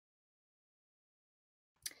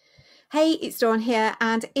Hey, it's Dawn here,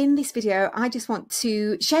 and in this video I just want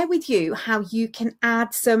to share with you how you can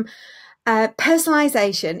add some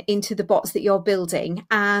personalization into the bots that you're building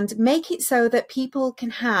and make it so that people can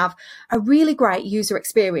have a really great user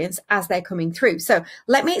experience as they're coming through. So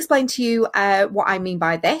let me explain to you what I mean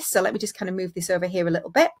by this. So let me just kind of move this over here a little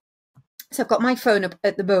bit. So I've got my phone up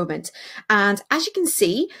at the moment, and as you can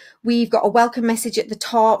see, we've got a welcome message at the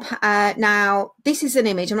top. Now, this is an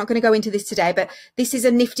image. I'm not going to go into this today, but this is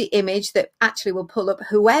a nifty image that actually will pull up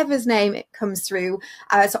whoever's name it comes through.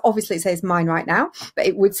 So obviously it says mine right now, but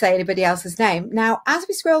it would say anybody else's name. Now, as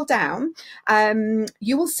we scroll down,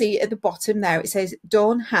 you will see at the bottom there, it says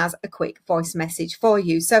Dawn has a quick voice message for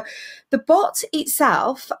you. So the bot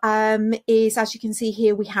itself is, as you can see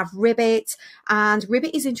here, we have Ribbit, and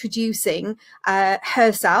Ribbit is introducing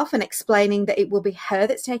herself and explaining that it will be her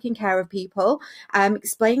that's taking care of people,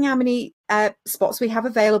 explaining how many spots we have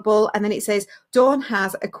available, and then it says Dawn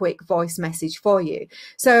has a quick voice message for you.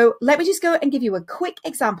 So let me just go and give you a quick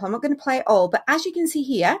example. I'm not going to play it all, but as you can see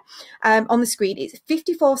here on the screen, it's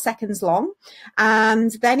 54 seconds long,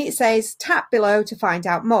 and then it says tap below to find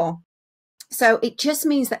out more. So it just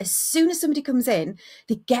means that as soon as somebody comes in,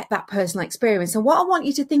 they get that personal experience. And what I want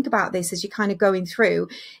you to think about this as you're kind of going through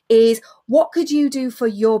is, what could you do for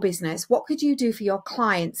your business? What could you do for your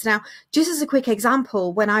clients? Now, just as a quick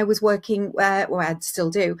example, when I was working, well, I still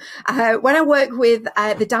do, when I work with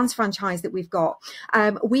the dance franchise that we've got,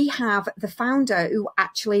 we have the founder who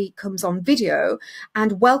actually comes on video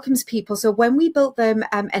and welcomes people. So when we built them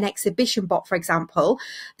an exhibition bot, for example,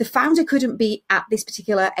 the founder couldn't be at this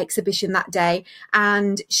particular exhibition that day,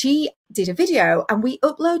 and she did a video, and we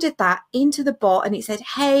uploaded that into the bot, and it said,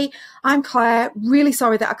 hey, I'm Claire, really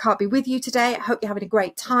sorry that I can't be with you today. I hope you're having a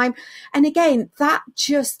great time. And again, that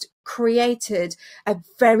just created a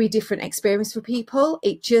very different experience for people.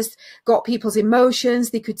 It just got people's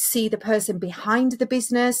emotions. They could see the person behind the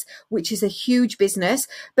business, which is a huge business.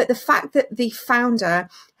 But the fact that the founder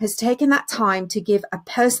has taken that time to give a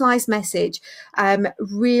personalized message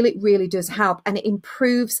really, really does help, and it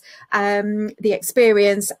improves the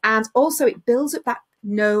experience, and also it builds up that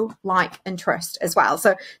know, like, and trust as well.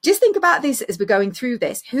 So just think about this as we're going through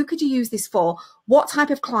this. Who could you use this for? What type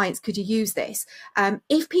of clients could you use this?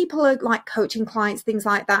 If people are like coaching clients, things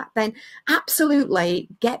like that, then absolutely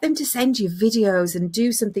get them to send you videos and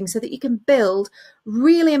do something so that you can build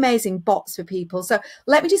really amazing bots for people. So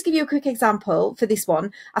let me just give you a quick example for this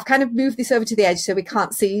one. I've kind of moved this over to the edge so we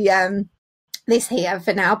can't see this here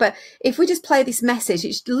for now, but if we just play this message,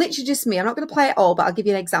 it's literally just me. I'm not going to play it all, but I'll give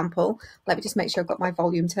you an example. Let me just make sure I've got my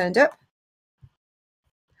volume turned up.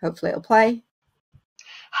 Hopefully it'll play.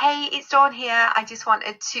 Hey, it's Dawn here. I just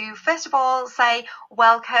wanted to first of all say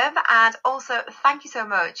welcome, and also thank you so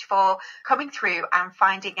much for coming through and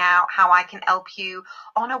finding out how I can help you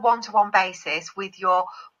on a one-to-one basis with your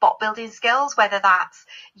bot building skills, whether that's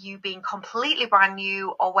you being completely brand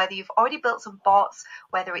new or whether you've already built some bots,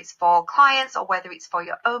 whether it's for clients or whether it's for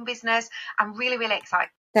your own business. I'm really, really excited.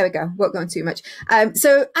 There we go. Won't go on too much.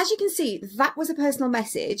 So as you can see, that was a personal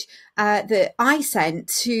message that I sent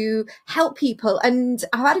to help people. And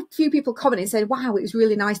I've had a few people comment and say, wow, it was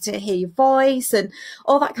really nice to hear your voice and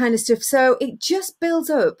all that kind of stuff. So it just builds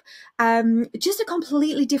up just a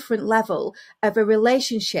completely different level of a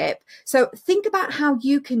relationship. So think about how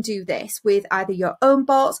you can do this with either your own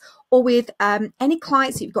bots or with any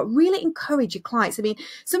clients that you've got. Really encourage your clients. I mean,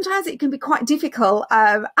 sometimes it can be quite difficult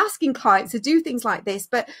asking clients to do things like this,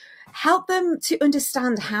 but help them to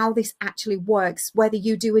understand how this actually works, whether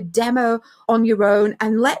you do a demo on your own,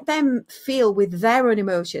 and let them feel with their own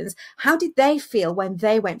emotions. How did they feel when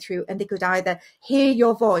they went through and they could either hear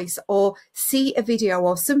your voice or see a video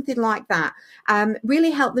or something like that?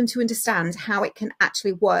 Really help them to understand how it can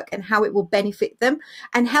actually work and how it will benefit them,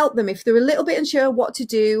 and help them if they're a little bit unsure what to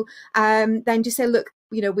do, then just say, look,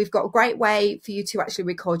 you know, we've got a great way for you to actually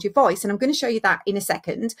record your voice. And I'm going to show you that in a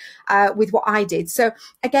second with what I did. So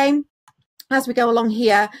again, as we go along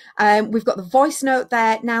here, we've got the voice note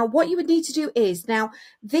there. Now, what you would need to do is, now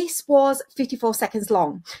this was 54 seconds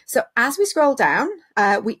long. So as we scroll down,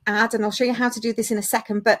 we add, and I'll show you how to do this in a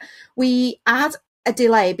second, but we add a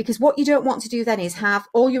delay, because what you don't want to do then is have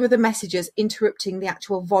all your other messages interrupting the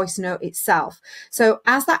actual voice note itself. So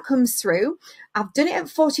as that comes through, I've done it at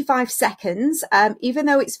 45 seconds, even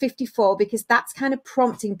though it's 54, because that's kind of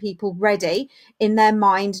prompting people ready in their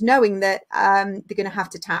mind, knowing that they're going to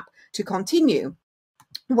have to tap to continue.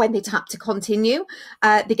 When they tap to continue,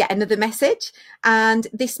 they get another message. And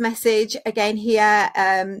this message, again here,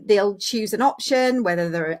 they'll choose an option, whether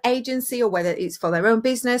they're an agency or whether it's for their own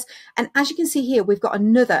business. And as you can see here, we've got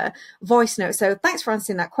another voice note. So thanks for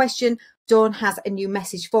answering that question. Dawn has a new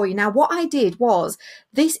message for you. Now, what I did was,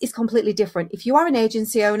 this is completely different. If you are an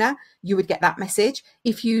agency owner, you would get that message.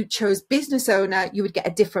 If you chose business owner, you would get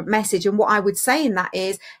a different message. And what I would say in that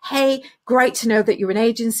is, hey, great to know that you're an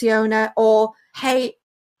agency owner, or hey,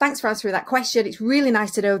 thanks for answering that question. It's really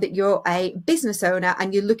nice to know that you're a business owner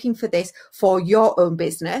and you're looking for this for your own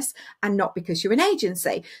business and not because you're an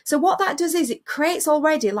agency. So what that does is it creates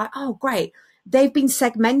already like, oh, great. They've been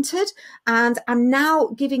segmented, and I'm now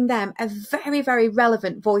giving them a very, very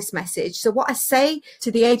relevant voice message. So what I say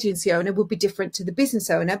to the agency owner will be different to the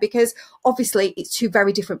business owner, because obviously it's two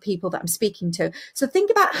very different people that I'm speaking to. So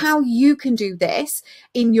think about how you can do this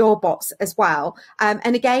in your bots as well.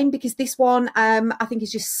 And again, because this one, I think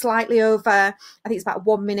is just slightly over, I think it's about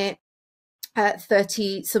 1 minute,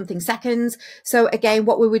 30 something seconds. So again,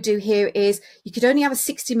 what we would do here is you could only have a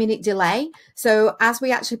 60-minute delay. So as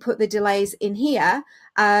we actually put the delays in here,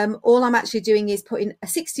 all I'm actually doing is putting a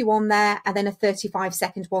 61 there and then a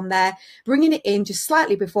 35-second one there, bringing it in just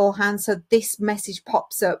slightly beforehand. So this message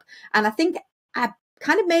pops up. And I think I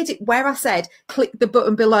kind of made it where I said, click the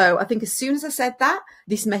button below. I think as soon as I said that,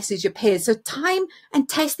 this message appears. So time and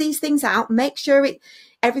test these things out. Make sure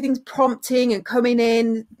everything's prompting and coming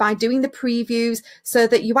in by doing the previews, so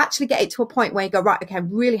that you actually get it to a point where you go, right, okay,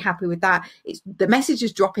 I'm really happy with that. The message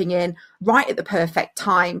is dropping in right at the perfect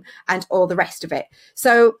time and all the rest of it.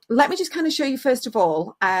 So let me just kind of show you, first of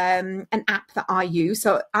all, an app that I use.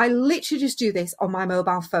 So I literally just do this on my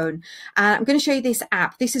mobile phone. And I'm going to show you this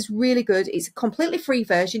app. This is really good. It's a completely free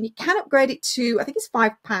version. You can upgrade it to, I think it's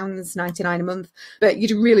 £5.99 a month, but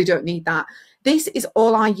you really don't need that. This is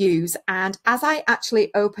all I use. And as I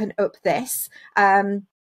actually open up this,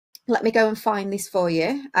 let me go and find this for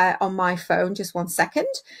you on my phone, just 1 second.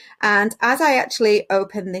 And as I actually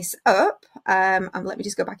open this up, and let me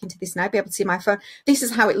just go back into this now, be able to see my phone. This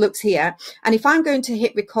is how it looks here. And if I'm going to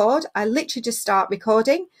hit record, I literally just start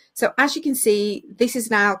recording. So as you can see, this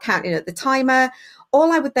is now counting at the timer.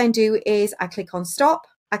 All I would then do is I click on stop.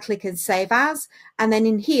 I click and save as, and then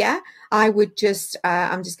in here, I would just,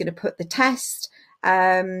 I'm just going to put the test,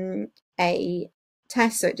 a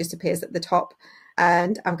test, so it just appears at the top,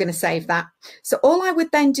 and I'm going to save that. So all I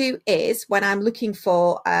would then do is, when I'm looking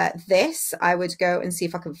for this, I would go and see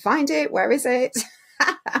if I can find it. Where is it?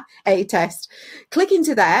 A test. Click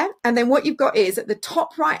into there, and then what you've got is at the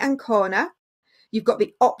top right-hand corner, you've got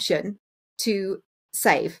the option to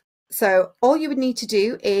save. So all you would need to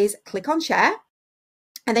do is click on share,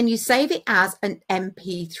 and then you save it as an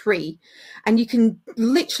MP3, and you can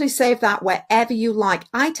literally save that wherever you like.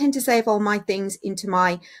 I tend to save all my things into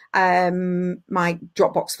my my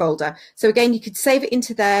Dropbox folder. So again, you could save it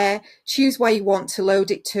into there, choose where you want to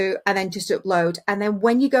load it to, and then just upload. And then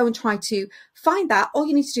when you go and try to find that, all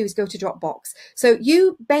you need to do is go to Dropbox. So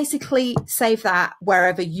you basically save that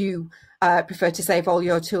wherever you prefer to save all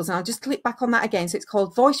your tools. And I'll just click back on that again. So it's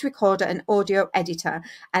called Voice Recorder and Audio Editor.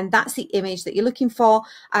 And that's the image that you're looking for.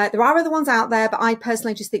 There are other ones out there, but I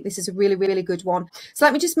personally just think this is a really, really good one. So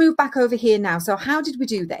let me just move back over here now. So how did we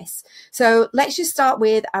do this? So let's just start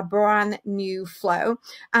with a brand new flow.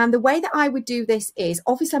 And the way that I would do this is,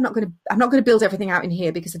 obviously I'm not going to build everything out in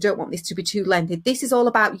here because I don't want this to be too lengthy. This is all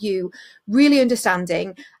about you really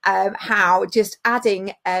understanding how just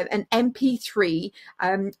adding an MP3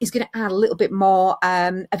 is going to add a little bit more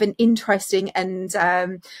of an interesting and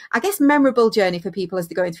I guess memorable journey for people as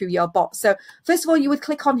they're going through your bot. So first of all, you would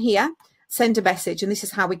click on here, send a message, and this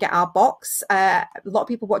is how we get our box. A lot of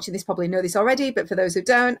people watching this probably know this already, but for those who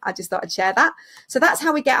don't, I just thought I'd share that. So that's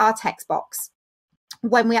how we get our text box.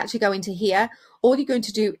 When we actually go into here, all you're going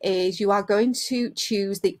to do is you are going to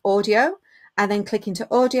choose the audio, and then click into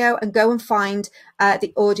audio and go and find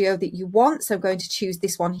the audio that you want. So I'm going to choose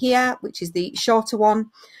this one here, which is the shorter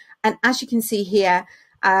one. And as you can see here,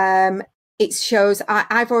 it shows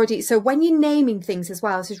I've already, so when you're naming things as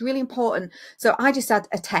well, this is really important. So I just add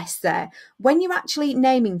a test there. When you're actually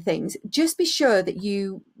naming things, just be sure that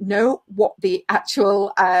you know what the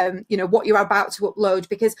actual, what you're about to upload,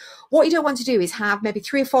 because what you don't want to do is have maybe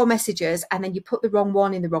 3 or 4 messages and then you put the wrong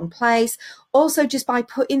one in the wrong place. Also, just by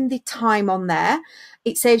putting the time on there,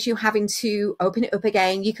 it saves you having to open it up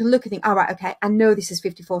again. You can look and think, all right, okay, I know this is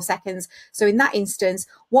 54 seconds. So in that instance,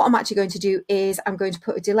 what I'm actually going to do is I'm going to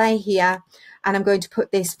put a delay here, and I'm going to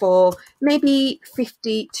put this for maybe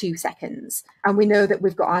 52 seconds. And we know that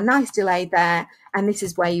we've got our nice delay there. And this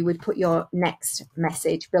is where you would put your next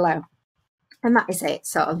message below. And that is it.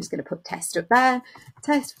 So I'm just going to put test up there,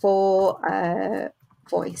 test for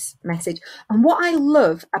voice message. And what I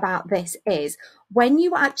love about this is when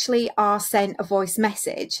you actually are sent a voice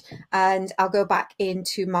message, and I'll go back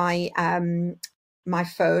into my my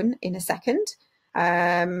phone in a second.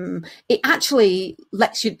 It actually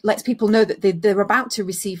lets people know that they're about to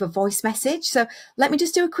receive a voice message. So let me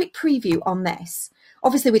just do a quick preview on this.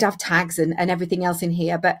 Obviously, we'd have tags and everything else in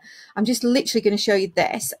here, but I'm just literally going to show you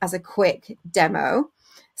this as a quick demo.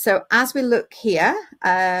 So as we look here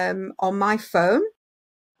on my phone,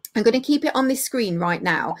 I'm going to keep it on this screen right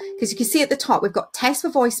now because you can see at the top, we've got test for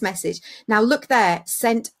voice message. Now look there,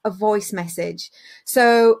 sent a voice message.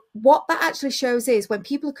 So what that actually shows is when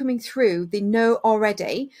people are coming through, they know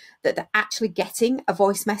already that they're actually getting a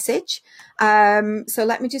voice message. So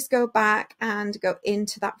let me just go back and go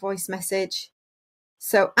into that voice message.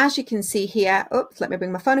 So as you can see here, oops, let me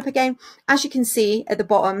bring my phone up again. As you can see at the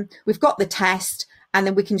bottom, we've got the test, and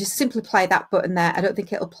then we can just simply play that button there. I don't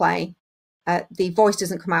think it'll play. The voice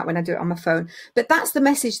doesn't come out when I do it on my phone, but that's the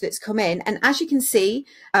message that's come in. And as you can see,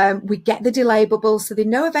 we get the delay bubble, so they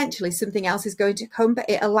know eventually something else is going to come, but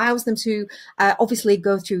it allows them to obviously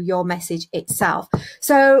go through your message itself.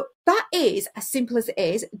 So that is as simple as it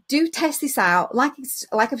is. Do test this out. Like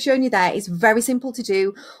I've shown you there, it's very simple to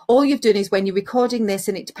do. All you've done is when you're recording this,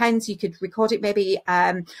 and it depends, you could record it maybe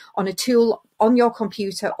on a tool on your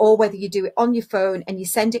computer, or whether you do it on your phone and you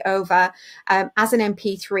send it over as an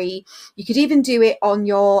MP3. You could even do it on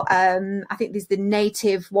your, I think there's the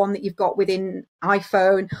native one that you've got within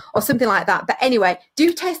iPhone or something like that. But anyway,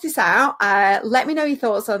 do test this out. Let me know your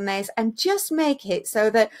thoughts on this, and just make it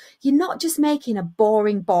so that you're not just making a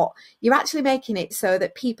boring bot. You're actually making it so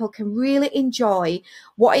that people can really enjoy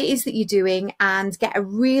what it is that you're doing and get a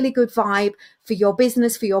really good vibe for your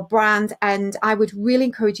business, for your brand. And I would really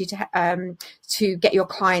encourage you to get your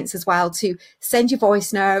clients as well to send you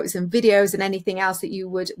voice notes and videos and anything else that you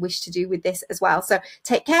would wish to do with this as well. So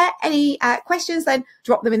take care. Any questions, then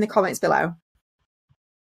drop them in the comments below.